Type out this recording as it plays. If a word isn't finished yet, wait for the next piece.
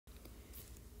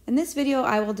In this video,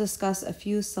 I will discuss a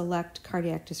few select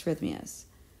cardiac dysrhythmias.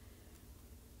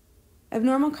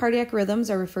 Abnormal cardiac rhythms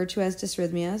are referred to as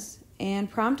dysrhythmias, and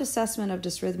prompt assessment of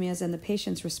dysrhythmias and the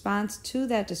patient's response to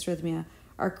that dysrhythmia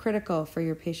are critical for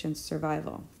your patient's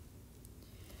survival.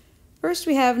 First,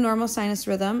 we have normal sinus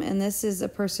rhythm, and this is a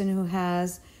person who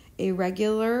has a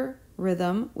regular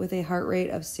rhythm with a heart rate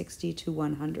of 60 to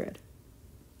 100.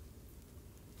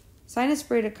 Sinus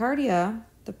bradycardia,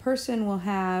 the person will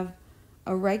have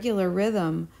a regular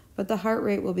rhythm, but the heart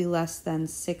rate will be less than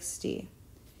 60.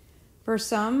 For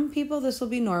some people, this will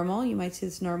be normal. You might see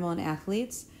this normal in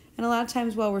athletes, and a lot of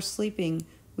times while we're sleeping,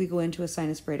 we go into a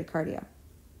sinus bradycardia.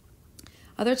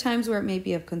 Other times where it may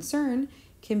be of concern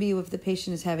can be if the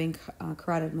patient is having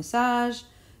carotid massage,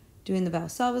 doing the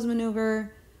Valsalva's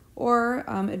maneuver, or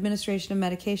administration of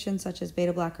medications such as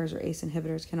beta blockers or ACE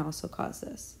inhibitors can also cause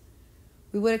this.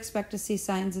 We would expect to see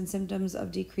signs and symptoms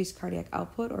of decreased cardiac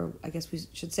output, or I guess we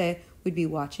should say we'd be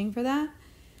watching for that,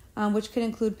 which could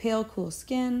include pale, cool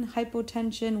skin,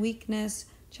 hypotension, weakness,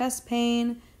 chest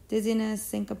pain, dizziness,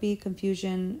 syncope,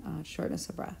 confusion, shortness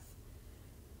of breath.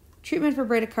 Treatment for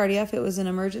bradycardia, if it was an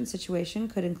emergent situation,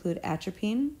 could include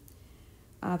atropine.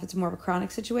 If it's more of a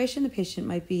chronic situation, the patient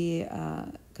might be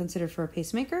considered for a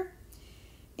pacemaker.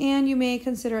 And you may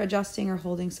consider adjusting or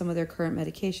holding some of their current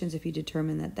medications if you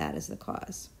determine that that is the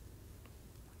cause.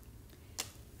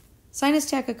 Sinus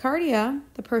tachycardia,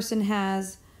 the person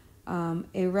has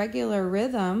a regular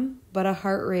rhythm, but a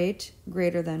heart rate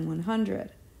greater than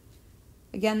 100.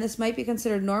 Again, this might be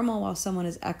considered normal while someone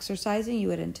is exercising. You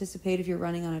would anticipate if you're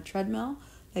running on a treadmill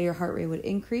that your heart rate would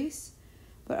increase.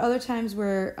 But other times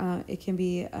where it can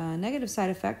be a negative side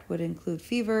effect would include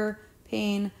fever,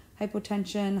 pain,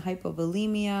 hypotension,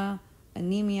 hypovolemia,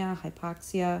 anemia,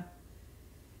 hypoxia.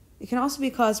 It can also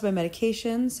be caused by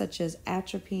medications such as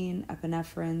atropine,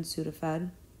 epinephrine,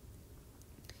 Sudafed.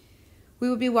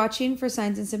 We would be watching for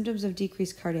signs and symptoms of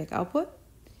decreased cardiac output.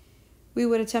 We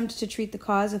would attempt to treat the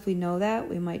cause if we know that.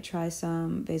 We might try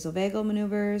some vasovagal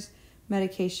maneuvers.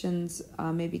 Medications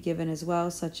may be given as well,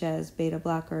 such as beta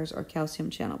blockers or calcium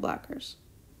channel blockers.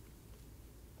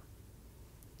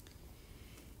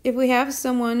 If we have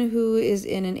someone who is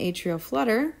in an atrial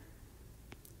flutter,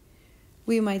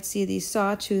 we might see these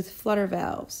sawtooth flutter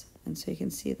valves, and so you can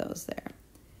see those there.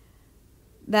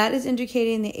 That is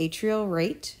indicating the atrial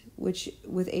rate, which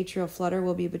with atrial flutter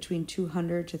will be between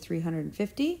 200 to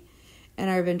 350, and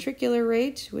our ventricular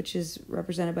rate, which is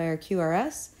represented by our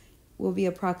QRS, will be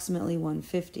approximately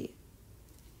 150.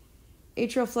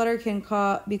 Atrial flutter can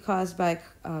be caused by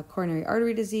coronary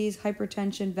artery disease,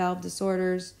 hypertension, valve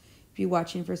disorders. If you're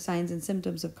watching for signs and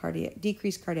symptoms of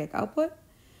decreased cardiac output.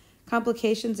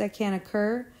 Complications that can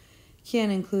occur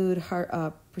can include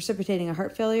precipitating a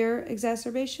heart failure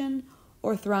exacerbation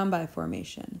or thrombi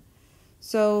formation.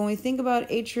 So when we think about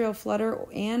atrial flutter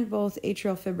and both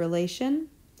atrial fibrillation,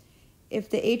 if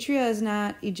the atria is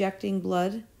not ejecting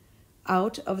blood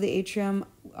out of the atrium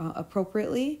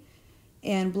appropriately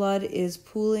and blood is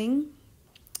pooling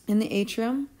in the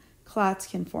atrium, clots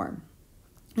can form.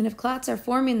 And if clots are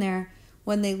forming there,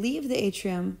 when they leave the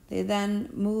atrium, they then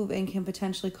move and can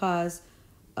potentially cause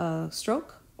a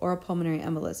stroke or a pulmonary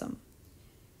embolism.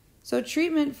 So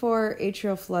treatment for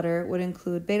atrial flutter would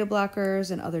include beta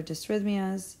blockers and other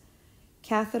dysrhythmias.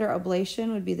 Catheter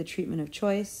ablation would be the treatment of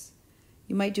choice.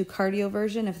 You might do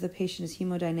cardioversion if the patient is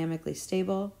hemodynamically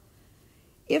stable.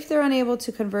 If they're unable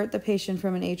to convert the patient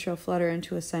from an atrial flutter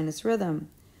into a sinus rhythm,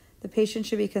 the patient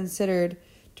should be considered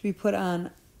to be put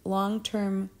on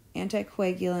long-term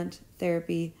anticoagulant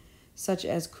therapy such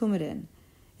as Coumadin,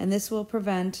 and this will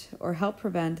prevent or help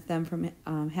prevent them from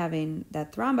having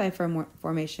that thrombi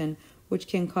formation, which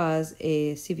can cause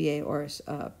a CVA or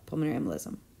pulmonary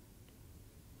embolism.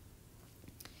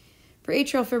 For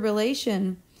atrial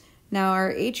fibrillation, now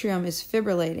our atrium is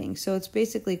fibrillating, so it's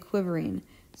basically quivering.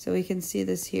 So we can see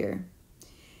this here.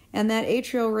 And that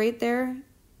atrial rate there,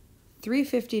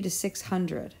 350 to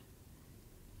 600.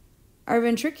 Our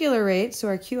ventricular rate, so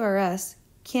our QRS,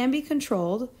 can be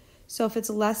controlled. So if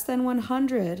it's less than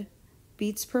 100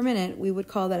 beats per minute, we would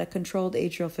call that a controlled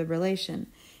atrial fibrillation.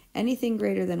 Anything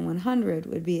greater than 100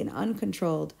 would be an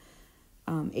uncontrolled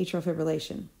atrial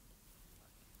fibrillation.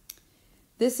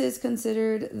 This is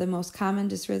considered the most common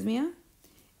dysrhythmia,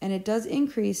 and it does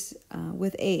increase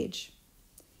with age.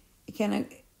 It can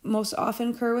most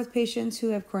often occur with patients who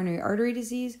have coronary artery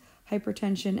disease,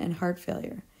 hypertension, and heart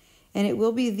failure. And it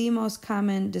will be the most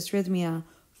common dysrhythmia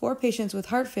for patients with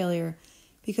heart failure,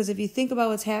 because if you think about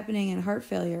what's happening in heart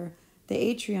failure, the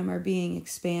atrium are being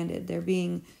expanded. They're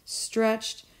being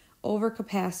stretched over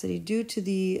capacity due to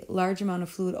the large amount of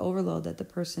fluid overload that the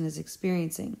person is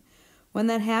experiencing. When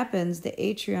that happens, the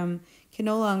atrium can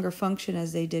no longer function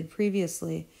as they did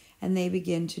previously, and they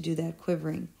begin to do that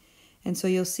quivering. And so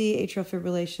you'll see atrial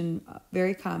fibrillation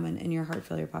very common in your heart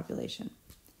failure population.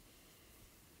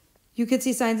 You could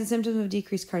see signs and symptoms of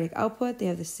decreased cardiac output. They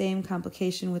have the same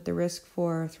complication with the risk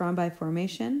for thrombi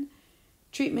formation.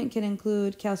 Treatment can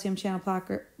include calcium channel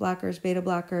blockers, beta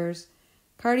blockers.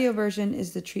 Cardioversion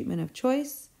is the treatment of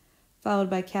choice, followed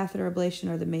by catheter ablation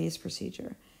or the Mays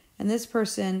procedure. And this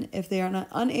person, if they are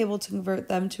unable to convert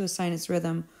them to a sinus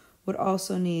rhythm, would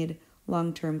also need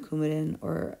long-term Coumadin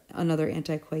or another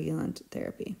anticoagulant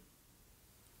therapy.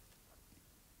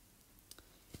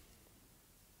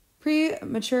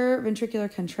 Premature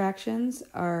ventricular contractions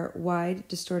are wide,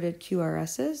 distorted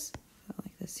QRSs,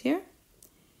 like this here.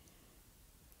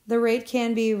 The rate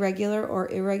can be regular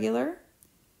or irregular,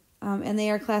 and they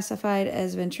are classified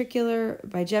as ventricular,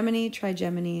 bigeminy,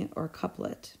 trigeminy, or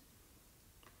couplet.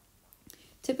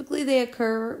 Typically, they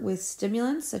occur with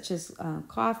stimulants such as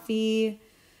coffee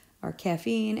or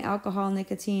caffeine, alcohol,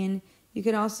 nicotine. You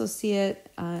can also see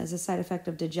it as a side effect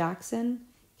of digoxin.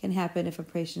 It can happen if a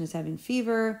patient is having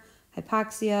fever,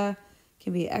 hypoxia,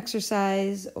 can be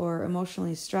exercise or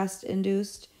emotionally stressed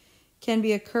induced, can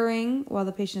be occurring while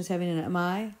the patient is having an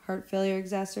MI, heart failure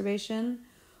exacerbation,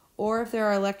 or if there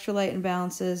are electrolyte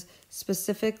imbalances,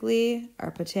 specifically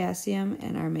our potassium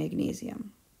and our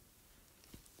magnesium.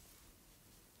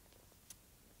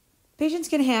 Patients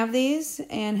can have these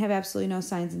and have absolutely no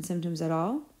signs and symptoms at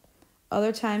all.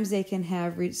 Other times they can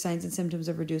have signs and symptoms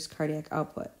of reduced cardiac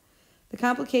output. The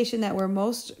complication that we're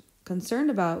most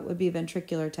concerned about would be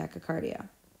ventricular tachycardia.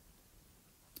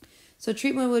 So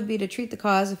treatment would be to treat the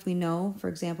cause if we know, for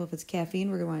example, if it's caffeine,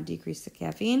 we're going to want to decrease the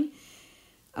caffeine.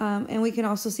 And we can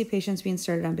also see patients being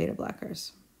started on beta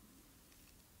blockers.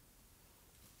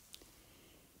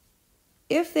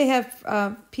 If they have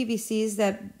PVCs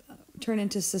that turn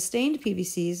into sustained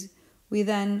PVCs, we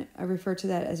then refer to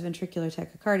that as ventricular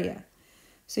tachycardia.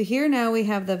 So here now we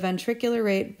have the ventricular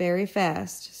rate very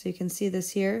fast. So you can see this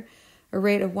here, a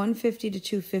rate of 150 to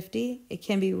 250. It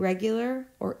can be regular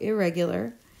or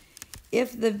irregular.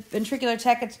 If the ventricular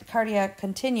tachycardia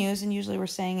continues, and usually we're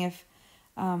saying if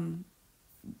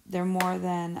they're more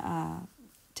than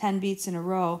 10 beats in a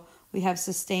row, we have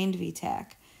sustained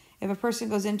VTAC. If a person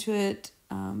goes into it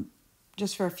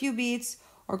just for a few beats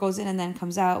or goes in and then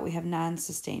comes out, we have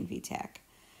non-sustained VTAC.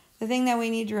 The thing that we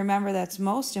need to remember that's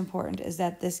most important is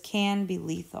that this can be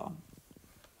lethal.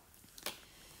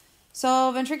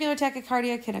 So ventricular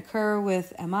tachycardia can occur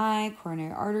with MI,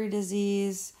 coronary artery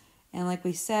disease, and like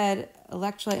we said,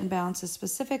 electrolyte imbalances,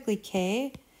 specifically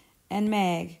K and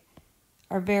MAG,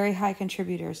 are very high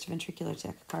contributors to ventricular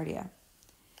tachycardia.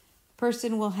 The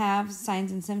person will have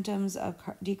signs and symptoms of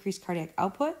decreased cardiac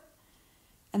output,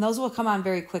 and those will come on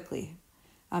very quickly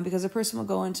because a person will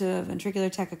go into ventricular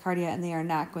tachycardia and they are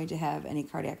not going to have any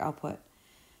cardiac output.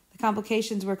 The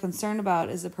complications we're concerned about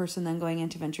is the person then going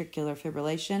into ventricular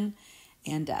fibrillation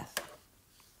and death.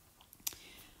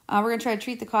 We're going to try to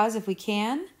treat the cause if we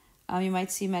can. You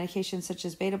might see medications such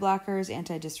as beta blockers,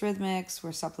 anti-dysrhythmics.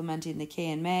 We're supplementing the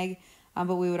K and MAG,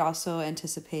 but we would also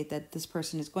anticipate that this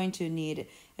person is going to need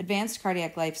advanced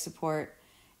cardiac life support,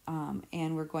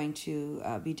 and we're going to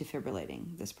be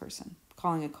defibrillating this person,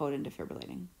 calling a code and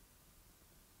defibrillating.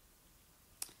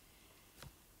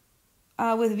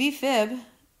 With Vfib,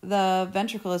 the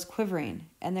ventricle is quivering,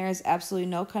 and there is absolutely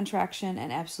no contraction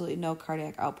and absolutely no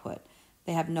cardiac output.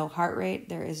 They have no heart rate.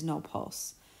 There is no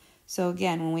pulse. So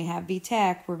again, when we have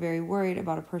VTAC, we're very worried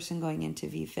about a person going into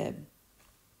Vfib.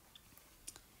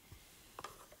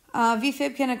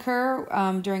 Vfib can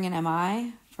occur during an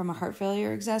MI from a heart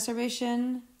failure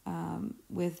exacerbation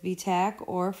with VTAC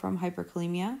or from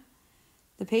hyperkalemia.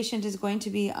 The patient is going to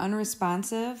be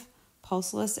unresponsive,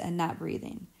 pulseless, and not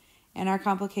breathing. And our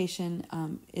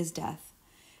complication is death.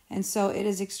 And so it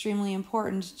is extremely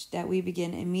important that we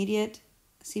begin immediate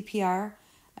CPR,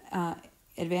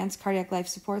 advanced cardiac life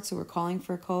support, so we're calling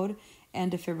for a code, and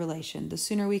defibrillation. The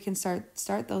sooner we can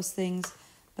start those things,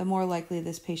 the more likely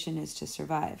this patient is to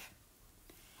survive.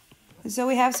 And so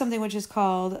we have something which is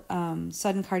called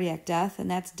sudden cardiac death, and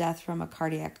that's death from a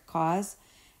cardiac cause.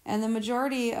 And the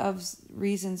majority of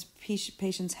reasons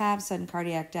patients have sudden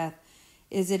cardiac death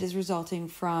is it is resulting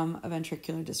from a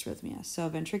ventricular dysrhythmia. So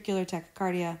ventricular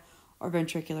tachycardia or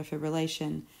ventricular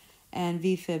fibrillation, and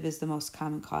Vfib is the most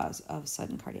common cause of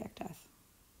sudden cardiac death.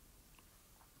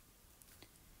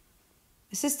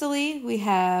 Systole, we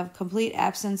have complete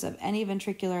absence of any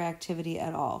ventricular activity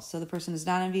at all. So the person is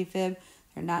not in Vfib,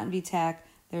 they're not in VTAC,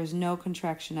 there's no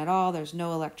contraction at all, there's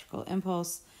no electrical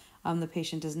impulse, the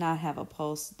patient does not have a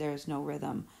pulse, there's no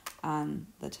rhythm on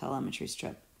the telemetry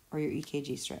strip. or your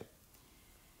EKG strip.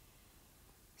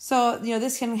 So,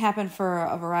 this can happen for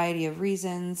a variety of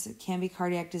reasons. It can be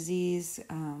cardiac disease,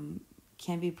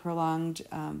 can be prolonged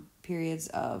periods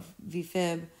of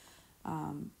Vfib,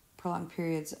 prolonged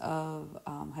periods of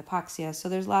hypoxia. So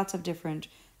there's lots of different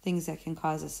things that can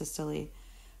cause a systole.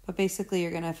 But basically,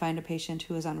 you're going to find a patient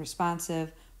who is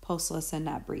unresponsive, pulseless, and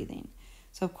not breathing.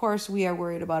 So, of course, we are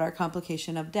worried about our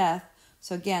complication of death.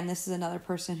 So, again, this is another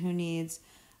person who needs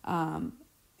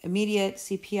immediate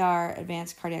CPR,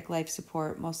 advanced cardiac life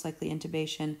support, most likely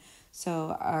intubation.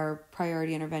 So our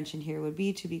priority intervention here would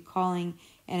be to be calling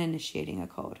and initiating a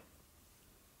code.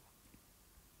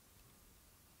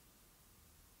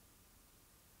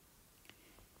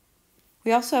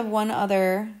 We also have one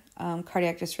other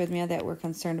cardiac dysrhythmia that we're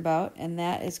concerned about, and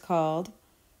that is called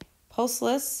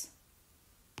pulseless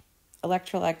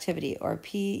electrical activity, or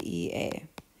PEA.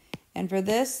 And for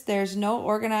this, there's no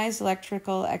organized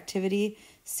electrical activity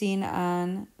seen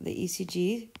on the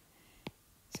ECG.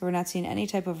 So we're not seeing any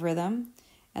type of rhythm,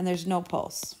 and there's no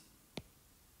pulse.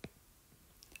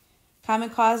 Common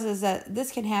cause is that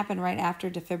this can happen right after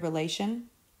defibrillation.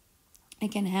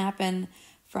 It can happen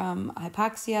from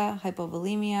hypoxia,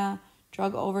 hypovolemia,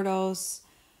 drug overdose,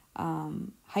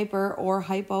 hyper or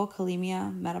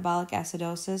hypokalemia, metabolic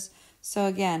acidosis. So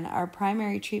again, our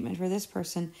primary treatment for this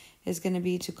person is going to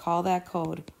be to call that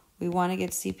code. We want to get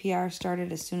CPR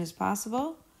started as soon as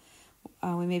possible.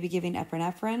 We may be giving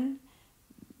epinephrine.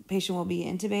 Patient will be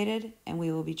intubated, and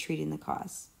we will be treating the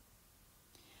cause.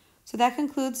 So that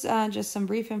concludes just some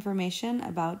brief information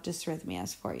about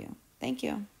dysrhythmias for you. Thank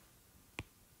you.